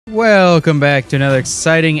Welcome back to another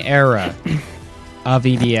exciting era of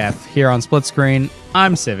EDF here on Split Screen.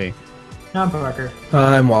 I'm Civvie. I'm Parker.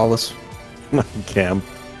 I'm Wallace. Cam.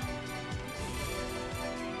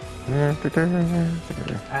 I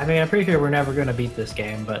mean, I'm pretty sure we're never going to beat this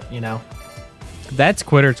game, but, you know. That's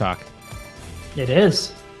quitter talk. It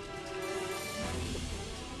is.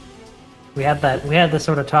 We had this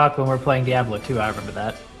sort of talk when we were playing Diablo 2, I remember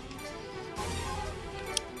that.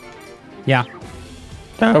 Yeah.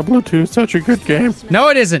 Diablo 2 is such a good game. No,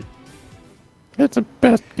 it isn't. It's the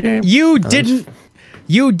best game. You didn't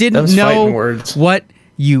know words. what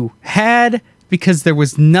you had because there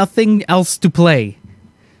was nothing else to play.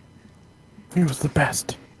 It was the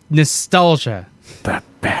best. Nostalgia. The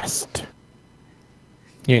best.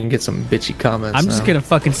 You can get some bitchy comments. I'm just gonna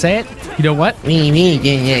fucking say it. You know what?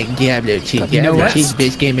 Diablo 2. You know what? the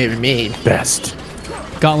best game ever made. Best.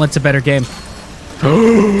 Gauntlet's a better game.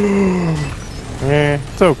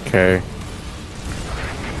 It's okay.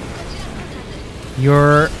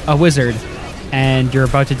 You're a wizard, and you're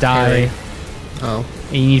about to die, Harry. Oh.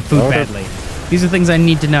 and you need food badly. These are things I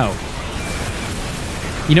need to know.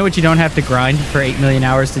 You know what you don't have to grind for 8 million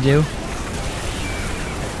hours to do?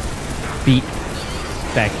 Beat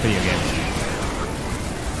back video games.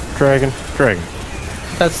 Dragon.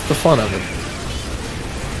 That's the fun of it.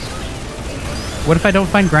 What if I don't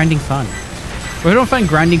find grinding fun? What if I don't find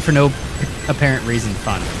grinding for no apparent reason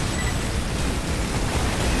fun?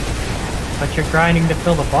 But you're grinding to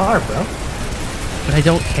fill the bar, bro. But I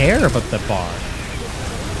don't care about the bar.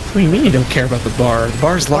 What do you mean you don't care about the bar? The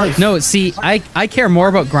bar's life. No, see, I care more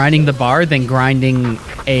about grinding the bar than grinding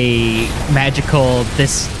a magical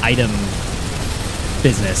this item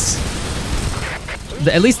business.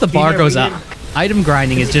 At least the bar goes up. Item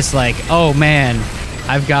grinding is just like, oh man,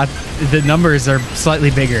 I've got the numbers are slightly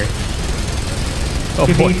bigger. Oh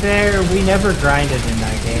To boy. be fair, we never grinded in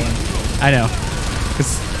that game. I know,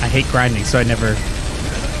 because I hate grinding, so I never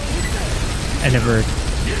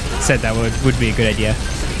said that would be a good idea.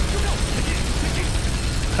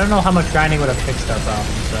 I don't know how much grinding would have fixed our problem,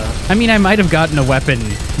 so... I mean, I might have gotten a weapon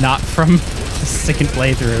not from the second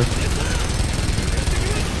playthrough.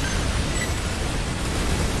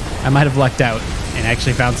 I might have lucked out and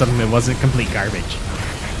actually found something that wasn't complete garbage.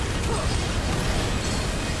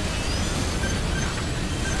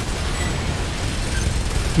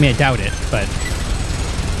 I mean, I doubt it, but...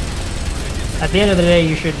 At the end of the day,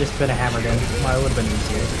 you should have just been a hammered in. Well, it would have been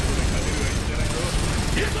easier.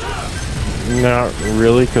 Not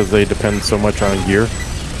really, because they depend so much on gear.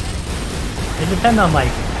 It depends on,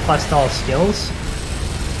 like, plus all skills.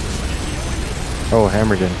 Oh,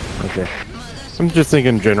 hammered in. Okay. I'm just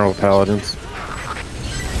thinking general paladins.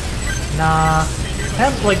 Nah.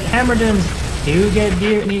 Hammertons do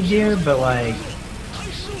need gear, but, like...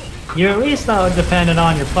 You're at least not dependent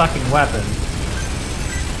on your fucking weapon.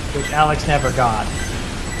 Which Alex never got.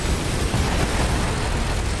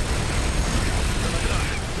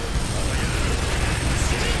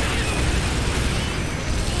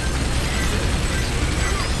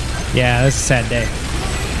 Yeah, this is a sad day.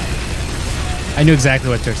 I knew exactly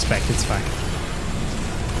what to expect. It's fine.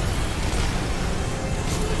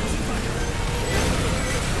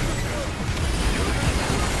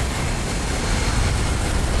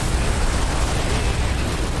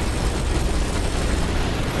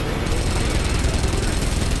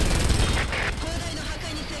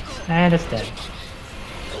 And it's dead.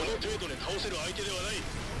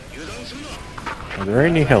 Are there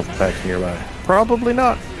any health packs nearby? Probably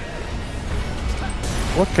not.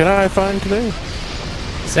 What can I find today?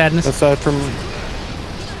 Sadness. Aside from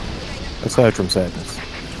sadness.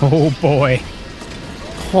 Oh boy.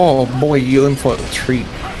 Oh boy, you in for a treat.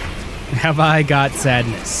 Have I got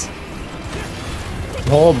sadness?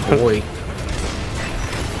 Oh boy.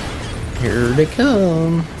 Here they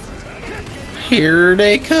come. Here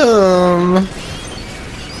they come.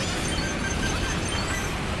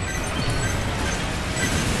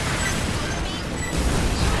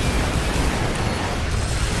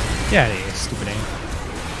 Get out of here, stupid aim.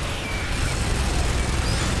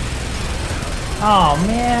 Oh,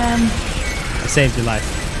 man. I saved your life.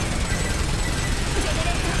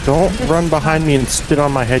 Don't run behind me and spit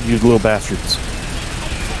on my head, you little bastards.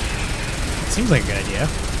 Seems like a good idea.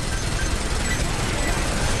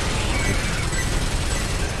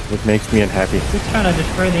 It makes me unhappy. Just trying to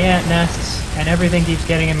destroy the ant nests, and everything keeps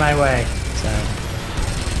getting in my way. So,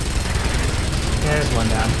 there's one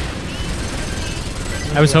down.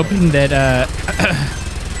 I was hoping that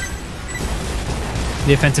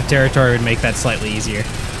the offensive territory would make that slightly easier.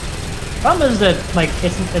 Problem is that, like,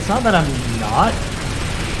 it's not that I'm not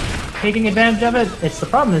taking advantage of it. It's the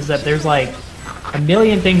problem is that there's like a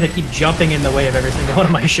million things that keep jumping in the way of every single one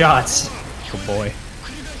of my shots. Oh boy.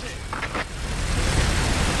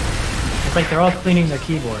 It's like they're all cleaning their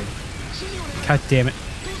keyboard. God damn it.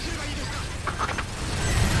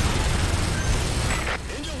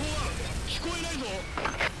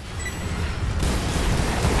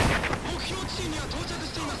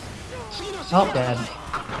 Oh, dead.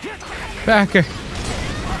 Backer.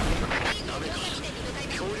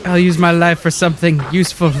 I'll use my life for something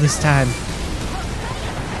useful this time.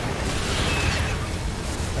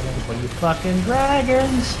 You fucking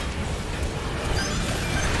dragons!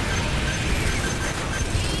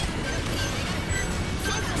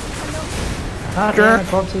 Ah, damn it,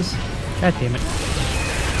 corpses. God damn it.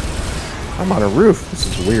 I'm on a roof. This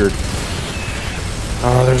is weird.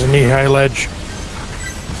 Oh, there's a knee-high ledge.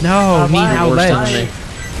 No, me why- how Worse than ledge. me.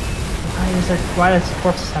 Why does the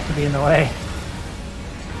corpses have to be in the way?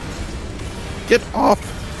 Get off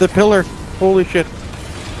the pillar. Holy shit.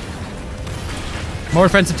 More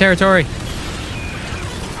offensive territory.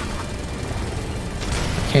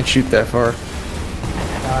 Can't shoot that far.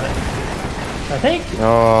 Got it. I think.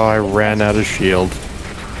 Oh, I ran out of shield.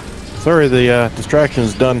 Sorry, the distraction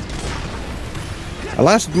is done. I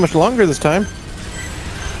lasted much longer this time.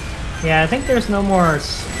 Yeah, I think there's no more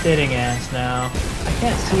spitting ants now. I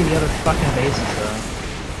can't see the other fucking bases though.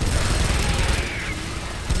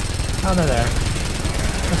 Oh, they're there.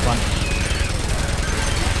 This one.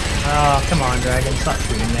 Oh, come on, dragon. Stop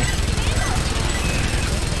shooting me.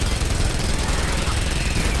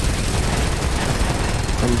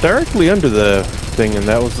 I'm directly under the thing, and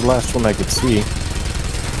that was the last one I could see.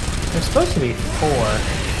 There's supposed to be 4.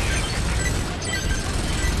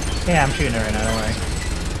 Yeah, I'm shooting it right now, don't worry.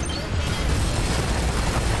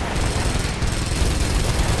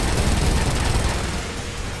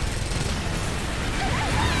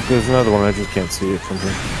 There's another one, I just can't see it from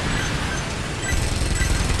here.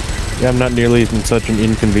 Yeah, I'm not nearly in such an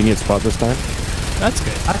inconvenient spot this time. That's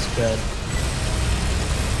good. That's good.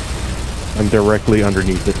 I'm directly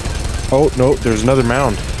underneath it. Oh, no, there's another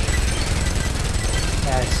mound.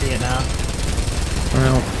 Yeah, I see it now.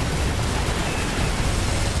 Well,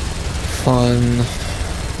 fun.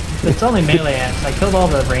 It's only melee ants. I killed all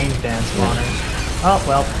the ranged ant spawners. Oh,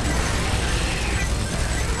 well.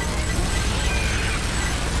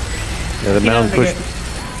 Yeah, the You know, mound they pushed.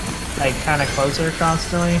 get, like, kind of closer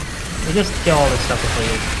constantly. They just kill all this stuff before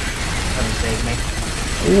you doesn't save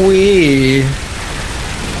me. Wee.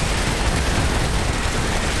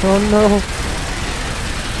 Oh no.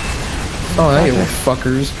 Oh, hey, little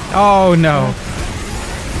fuckers. Oh no.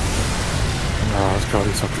 Oh, it's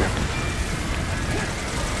probably something.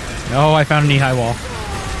 Oh, I found a knee-high wall.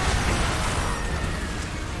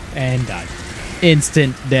 And died.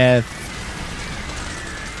 Instant death.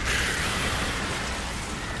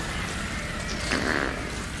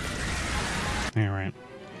 Alright.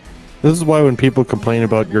 This is why when people complain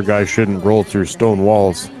about your guy shouldn't roll through stone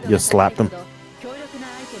walls, you slap them.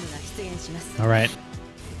 Alright.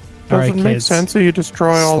 Doesn't Alright, make kids. sense. So you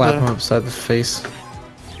destroy all Slap him the. upside the face.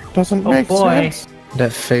 Doesn't Oh make boy. sense.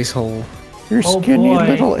 That face hole. Your Oh skinny boy.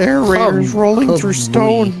 little air raiders rolling through Holy.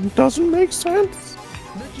 stone doesn't make sense.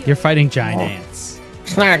 You're fighting giant ants.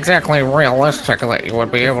 It's not exactly realistic that you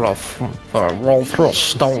would be able to roll through a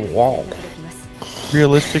stone wall.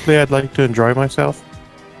 Realistically, I'd like to enjoy myself.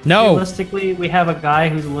 No! Realistically, we have a guy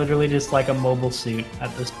who's literally just like a mobile suit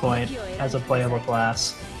at this point as a playable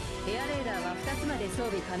class.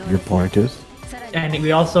 Your point is? And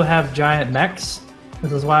we also have giant mechs.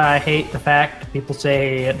 This is why I hate the fact people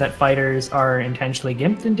say that fighters are intentionally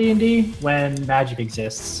gimped in D&D when magic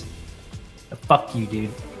exists. Fuck you, dude.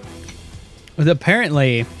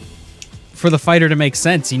 Apparently, for the fighter to make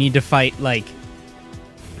sense, you need to fight, like,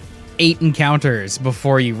 8 encounters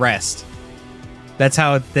before you rest. That's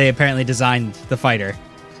how they apparently designed the fighter.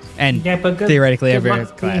 And Yeah, but good, theoretically good every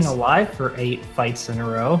luck class. being alive for 8 fights in a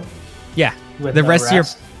row. Yeah. With The no rest of your...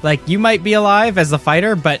 rest. Like, you might be alive as the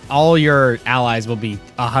fighter, but all your allies will be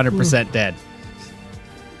 100% dead.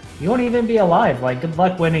 You won't even be alive. Like, good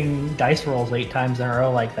luck winning dice rolls 8 times in a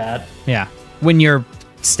row like that. Yeah. When your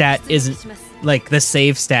stat isn't... Like, the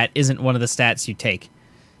save stat isn't one of the stats you take.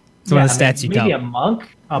 It's one of the stats you maybe don't.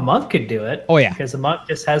 a monk could do it. Oh, yeah. Because a monk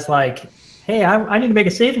just has like, hey, I need to make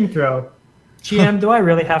a saving throw. GM, do I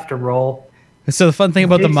really have to roll? So the fun thing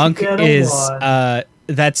about the Makes you monk get a is one.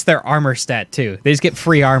 that's their armor stat too. They just get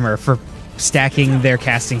free armor for stacking their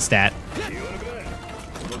casting stat.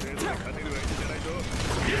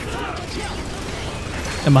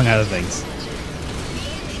 Among other things.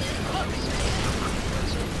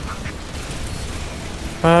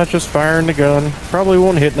 Just firing the gun. Probably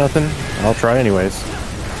won't hit nothing. I'll try anyways.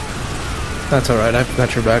 That's alright, I've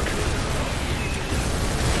got your back.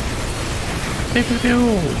 Pew, pew,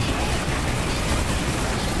 pew.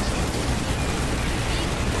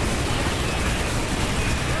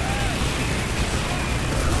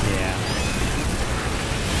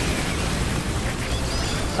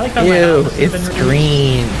 I like how my Ew, house has it's been reduced.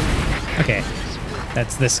 green. Okay,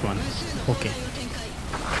 that's this one. Okay.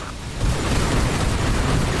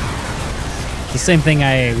 The same thing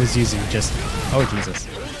I was using, just... Oh, Jesus.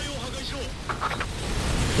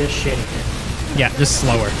 Just shitty. Yeah, just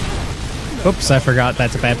slower. Oops, I forgot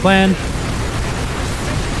that's a bad plan.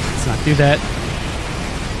 Let's not do that.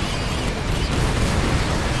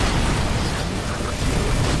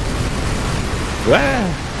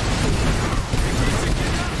 Ah.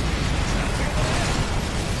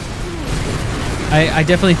 I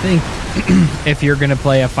definitely think if you're gonna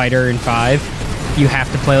play a fighter in 5, you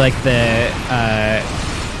have to play like the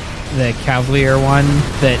Cavalier one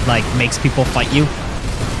that like makes people fight you.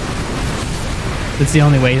 That's the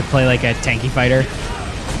only way to play like a tanky fighter.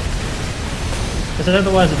 Because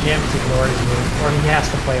otherwise the jam just ignores you, or he has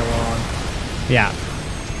to play along. Yeah.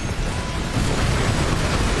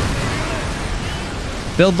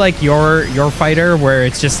 Build like your fighter where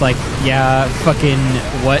it's just like, yeah, fucking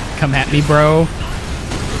what? Come at me, bro.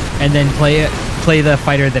 And then play the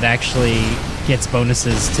fighter that actually gets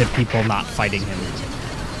bonuses to people not fighting him.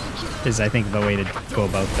 Is I think the way to go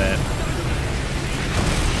about that.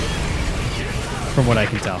 From what I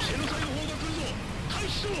can tell.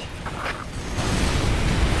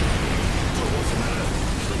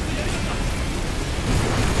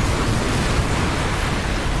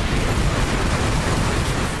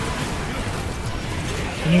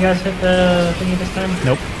 Can you guys hit the thingy this time?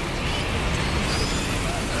 Nope.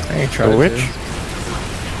 I ain't tried The to. which?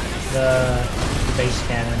 The base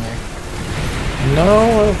cannon there.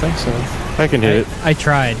 No, I don't think so. I can hit it. I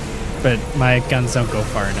tried, but my guns don't go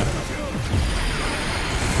far enough.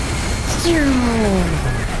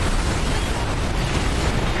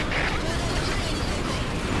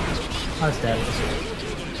 I was dead.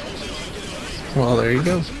 Well, there you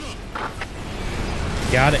go.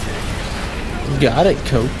 Got it. Got it,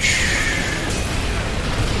 coach.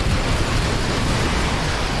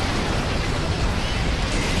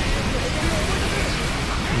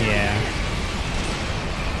 Yeah.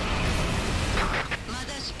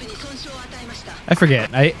 I forget.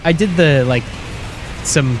 I did the like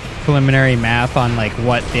some preliminary math on like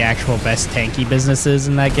what the actual best tanky business is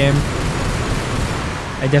in that game.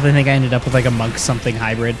 I definitely think I ended up with like a monk something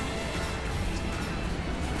hybrid.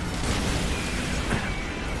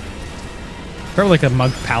 Probably like a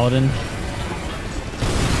monk paladin.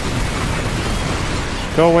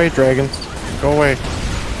 Go away, dragons. Go away.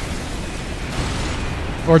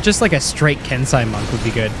 Or just like a straight Kensai monk would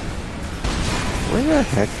be good. Where the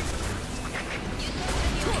heck?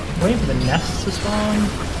 Wait for the nests to spawn.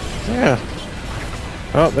 Yeah.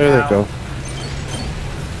 Oh, there Wow. they go.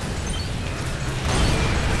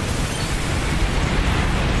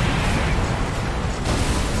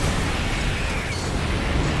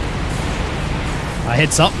 I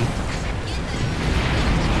hit something.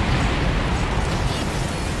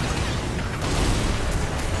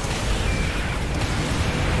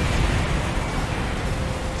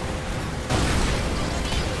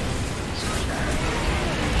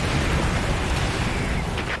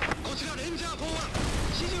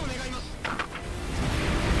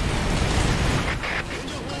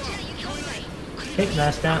 Take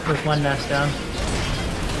nest down. There's one nest down.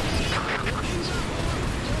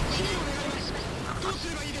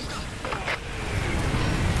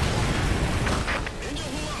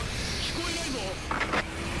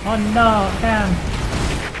 Oh no, damn.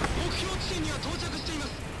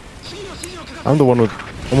 I'm one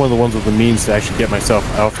of the ones with the means to actually get myself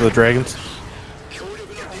out for the dragons.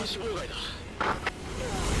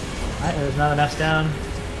 Alright, there's another nest down.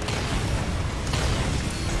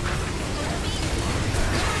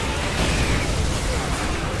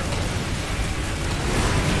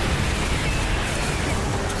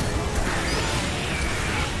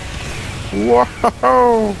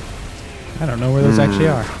 Whoa! I don't know where those actually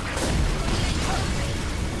are.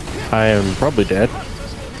 I am probably dead.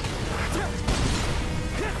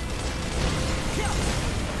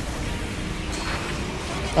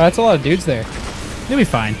 Oh, that's a lot of dudes there. You'll be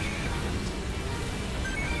fine.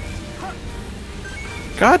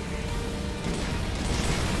 God.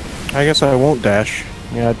 I guess I won't dash.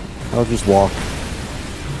 Yeah, I'll just walk.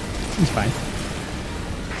 It's fine.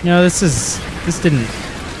 No, this didn't.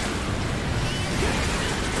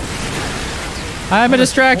 I'm a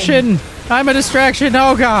distraction. I'm a distraction.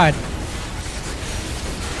 Oh God.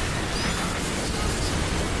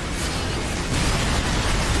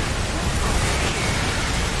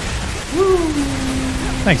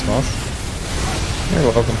 Thanks, Wallace. You're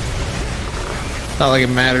welcome. Not like it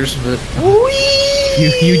matters, but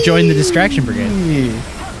You joined the distraction brigade.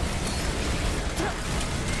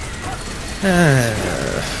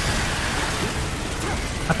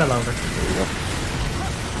 I fell over.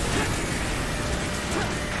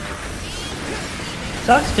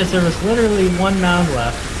 Sucks because there was literally one mound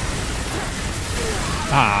left.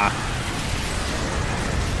 Ah.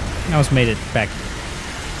 I almost made it back.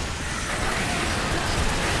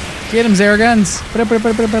 Get him, Zeragons!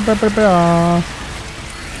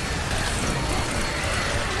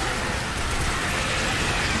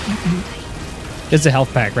 There's a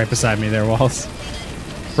health pack right beside me there, Wallace.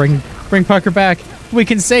 Bring Parker back. We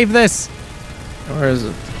can save this. where is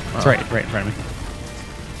it? It's right in front of me.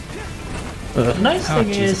 The nice Oh,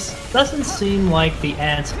 thing Jesus. is, doesn't seem like the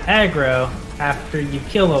ants aggro after you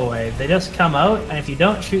kill a wave. They just come out, and if you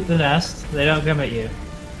don't shoot the nest, they don't come at you.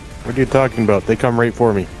 What are you talking about? They come right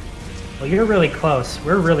for me. Well, you're really close.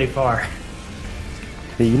 We're really far.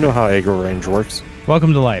 Hey, you know how aggro range works.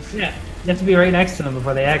 Welcome to life. Yeah, you have to be right next to them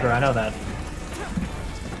before they aggro. I know that.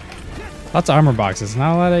 Lots of armor boxes,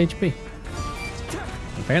 not a lot of HP.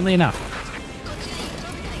 Apparently enough.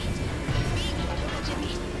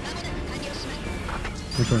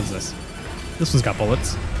 Which one is this? This one's got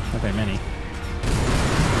bullets. Not very many.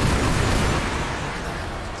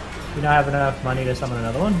 You don't have enough money to summon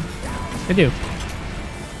another one? I do.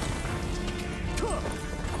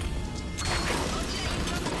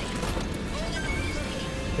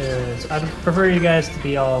 Because I prefer you guys to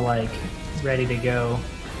be all, like, ready to go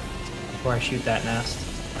before I shoot that nest.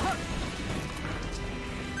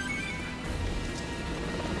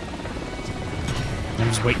 I'm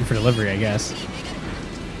just waiting for delivery, I guess.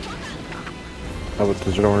 How about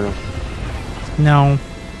the Zorno? No.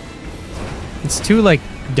 It's too, like,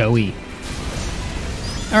 doughy.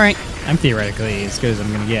 Alright. I'm theoretically as good as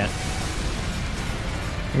I'm gonna get.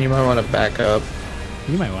 You might want to back up,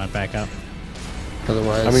 You might want to back up.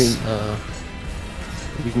 otherwise. I mean-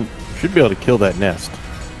 You should be able to kill that nest.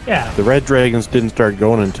 Yeah. The red dragons didn't start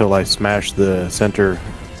going until I smashed the center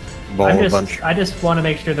ball a bunch. I just want to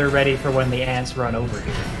make sure they're ready for when the ants run over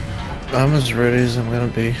here. I'm as ready as I'm gonna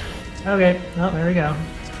be. Okay, well, there we go.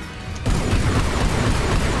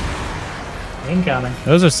 Incoming.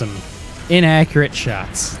 Those are some inaccurate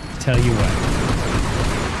shots. Tell you what.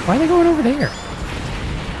 Why are they going over there?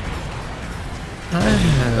 I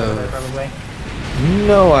have Probably.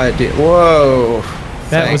 no idea. Whoa.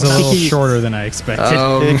 That was a Thanks. little shorter than I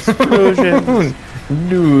expected. Explosion!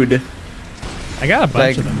 Dude. I got a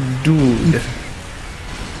bunch Like, of them. dude.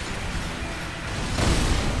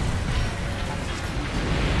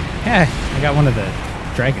 Yeah, I got one of the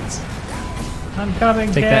dragons. I'm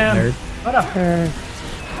coming, Take Cam. that, nerd. Hold up.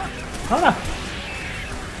 Hold up.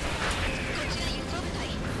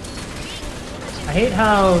 I hate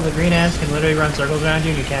how the green ants can literally run circles around you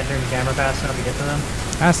and you can't turn your camera fast enough to get to them.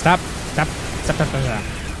 Ah, stop. Stop. Stop, stop, stop, stop.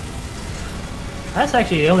 That's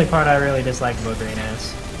actually the only part I really dislike about green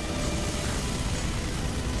ants.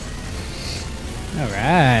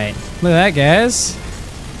 Alright. Look at that, guys.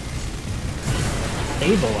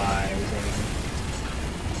 Stabilizing.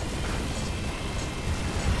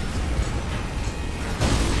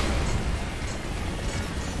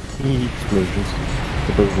 Explosions.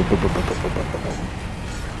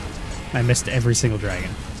 I missed every single dragon.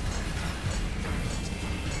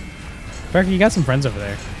 Parker, you got some friends over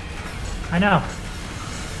there. I know.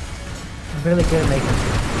 I'm really good at making them.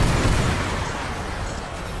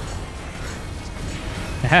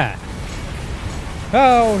 Aha.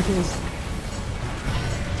 Oh, jeez.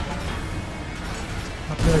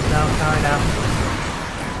 Up to this now, sorry now.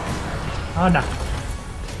 Oh no.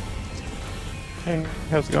 Hey,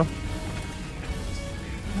 how's it going?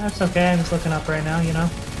 That's okay, I'm just looking up right now, you know?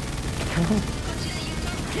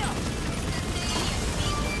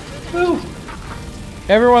 Woo!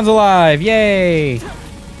 Everyone's alive. Yay.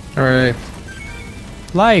 Alright.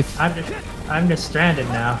 Life. I'm just stranded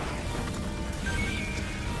now.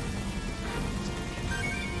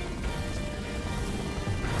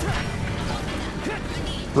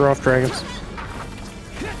 We're off, dragons.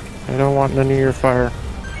 I don't want none of your fire.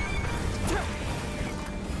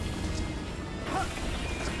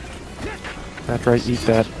 That's right, eat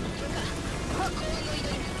that.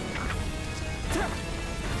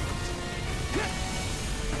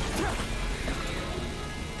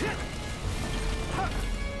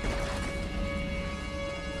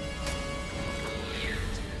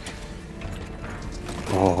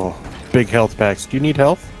 Oh, big health packs. Do you need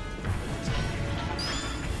health?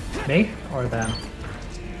 Me? Or them?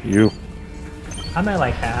 You. I'm at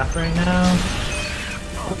like half right now.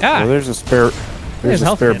 Ah! Well, there's a spare. There's a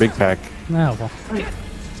health spare kit. big pack. No, well. Wait.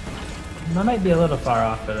 I might be a little far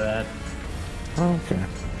off for that. Okay.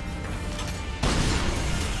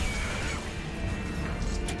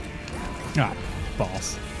 Ah,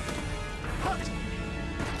 balls.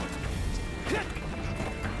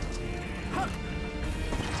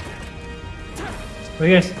 We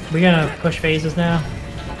gonna push phases now?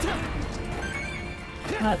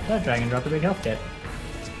 That dragon dropped a big health kit.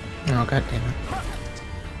 Oh, god damn it.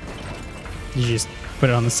 You just put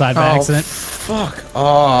it on the side by accident. Fuck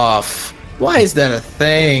off. Why is that a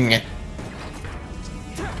thing?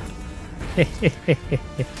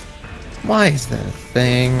 Why is that a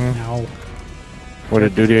thing? No. What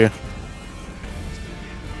did it do to you?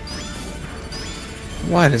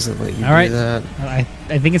 Why does it let you All right. do that?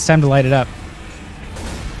 I think it's time to light it up.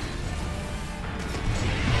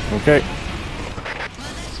 Okay.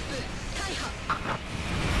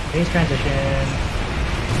 Phase transition.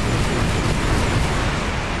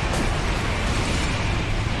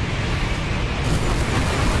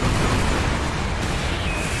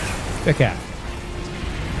 Okay.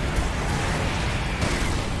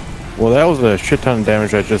 Well, that was a shit ton of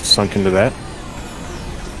damage I just sunk into that.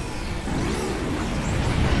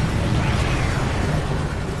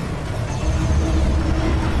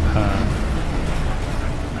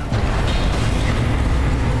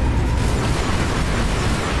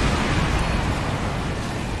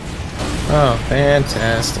 Oh,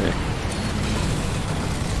 fantastic.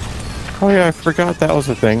 Oh yeah, I forgot that was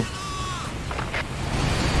a thing.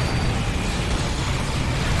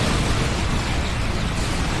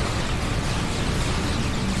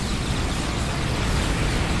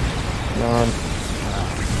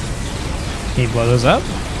 Can you blow those up?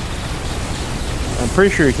 I'm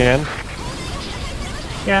pretty sure you can.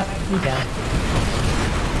 Yeah, you can.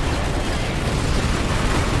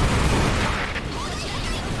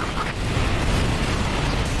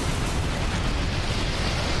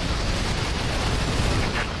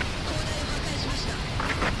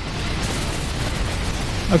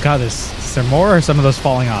 Oh god, is there more or are some of those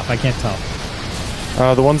falling off? I can't tell.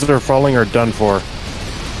 The ones that are falling are done for.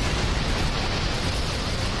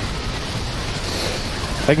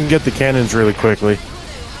 I can get the cannons really quickly.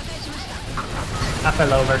 I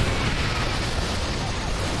fell over.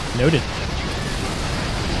 Noted.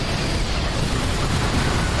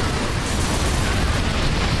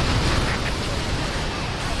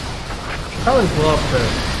 Probably blow up the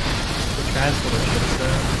transporter ships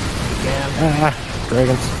though. You can.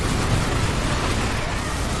 Dragons.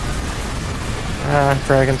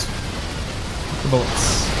 Dragons. Bullets.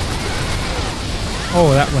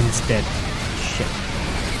 Oh, that one's dead. Shit.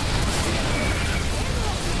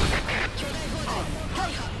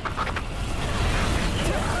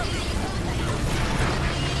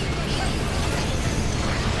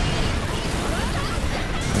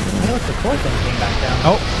 Hey, look, the core thing came back down.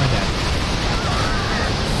 Oh, my bad.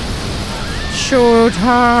 Shoot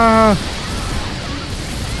her!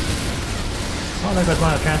 Oh, there goes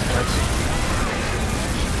one of the transports.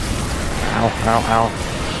 Ow, ow, ow.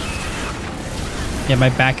 Yeah, my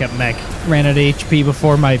backup mech ran out of HP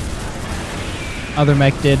before my other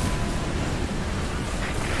mech did.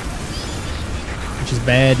 Which is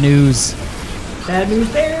bad news. Bad news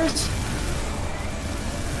bears!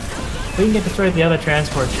 We can get destroyed the other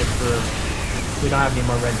transport ship for... We don't have any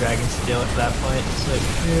more red dragons to deal with at that point, so it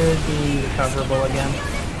should be recoverable again.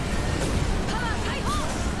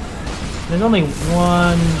 There's only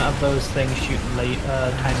one of those things shooting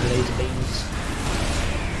tiny laser beams.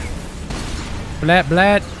 Blat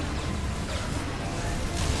blat.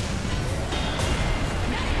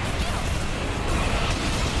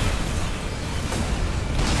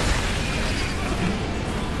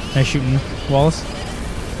 Nice shooting, Wallace.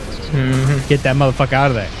 Get that motherfucker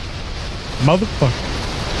out of there. Motherfucker.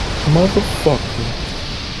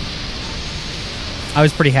 I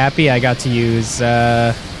was pretty happy I got to use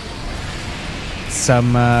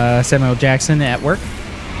some Samuel Jackson at work.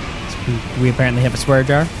 We apparently have a swear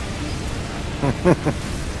jar.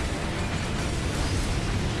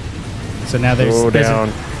 So now there's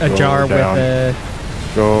a jar with a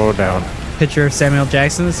Go down. picture of Samuel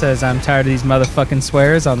Jackson that says, "I'm tired of these motherfucking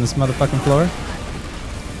swears on this motherfucking floor."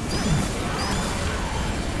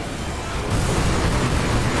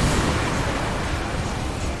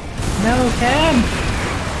 No, Cam!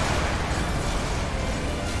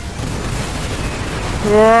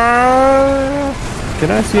 Can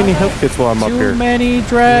I see any health kits while I'm up Too here? many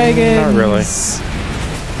dragons. Not really.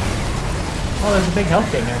 Oh, there's a big health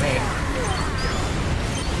thing near me.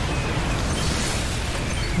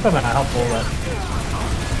 Probably not helpful, but...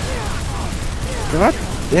 God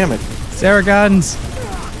damn it. Saragons.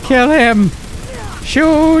 Kill him!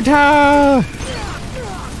 Shoot her!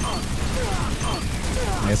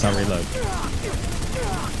 I guess I'll reload.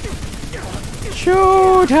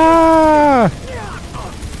 Shoot her!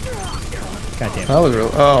 God damn it. That was real.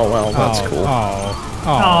 Oh well, that's Oh, cool.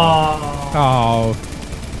 Oh. Oh.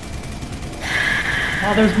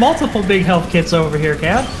 Oh, there's multiple big health kits over here,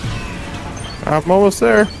 Cam. I'm almost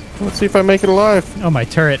there. Let's see if I make it alive. Oh, my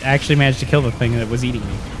turret actually managed to kill the thing that was eating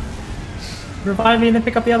me. Revive me and then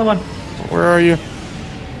pick up the other one. Where are you?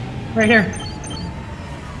 Right here.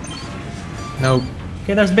 Nope.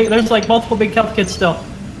 Okay, there's like multiple big health kits still.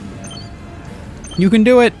 You can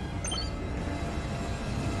do it!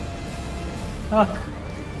 Fuck.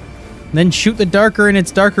 Then shoot the darker in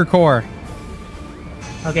its darker core.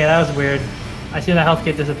 Okay, that was weird. I see the health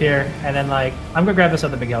kit disappear, and then like, I'm gonna grab this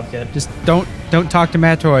other big health kit. Just don't talk to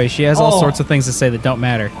Matoy. She has all Oh. sorts of things to say that don't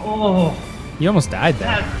matter. Oh, You almost died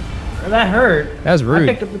there. that hurt. That was rude.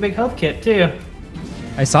 I picked up the big health kit too.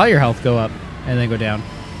 I saw your health go up and then go down.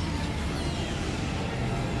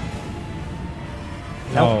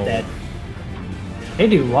 Nope, dead. They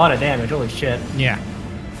do a lot of damage, holy shit. Yeah.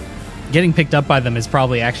 Getting picked up by them is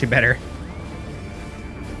probably actually better.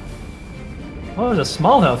 Oh, there's a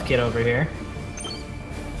small health kit over here.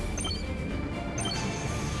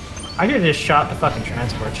 I could have just shot the fucking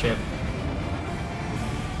transport ship.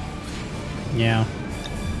 Yeah.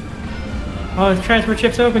 Oh, the transport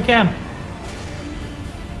ship's open, Cam.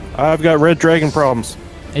 I've got red dragon problems.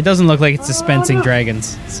 It doesn't look like it's dispensing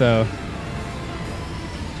dragons, so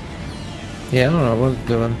Yeah, I don't know what it's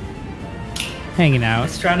doing. hanging out.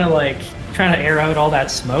 It's trying to air out all that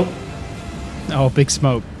smoke. Oh, big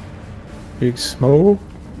smoke. Big smoke.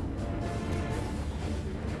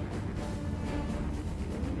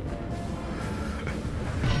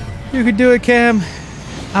 You could do it, Cam.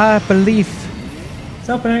 I believe. It's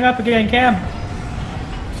opening up again, Cam.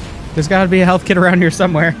 There's gotta be a health kit around here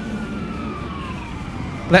somewhere.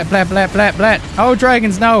 Blat, blat, blat, blat, blat. Oh,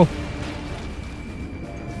 dragons, no.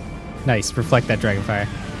 Nice. Reflect that dragon fire.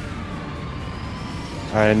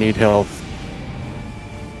 I need health.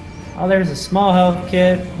 Oh, there's a small health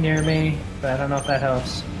kit near me, but I don't know if that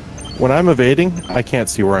helps. When I'm evading, I can't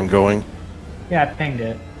see where I'm going. Yeah, I pinged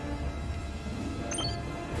it.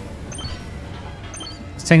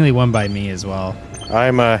 It's technically one by me as well.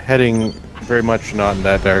 I'm heading very much not in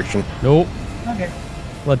that direction. Nope. Okay.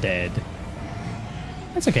 Well, dead.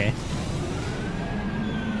 That's okay.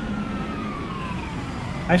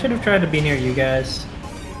 I should have tried to be near you guys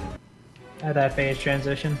at that phase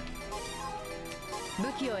transition.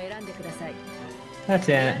 That's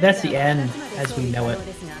it. That's the end as we know it.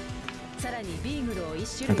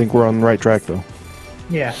 I think we're on the right track, though.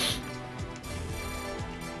 Yeah.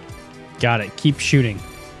 Got it. Keep shooting.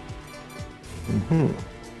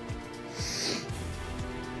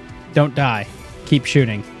 Don't die. Keep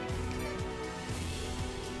shooting.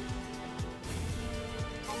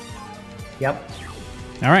 Yep.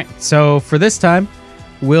 All right. So for this time,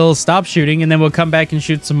 we'll stop shooting and then we'll come back and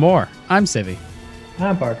shoot some more. I'm Civvie.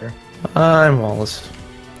 I'm Parker. I'm Wallace.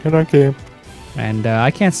 Good on, Cam. And I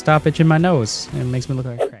can't stop itching my nose. It makes me look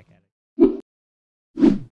like a crack.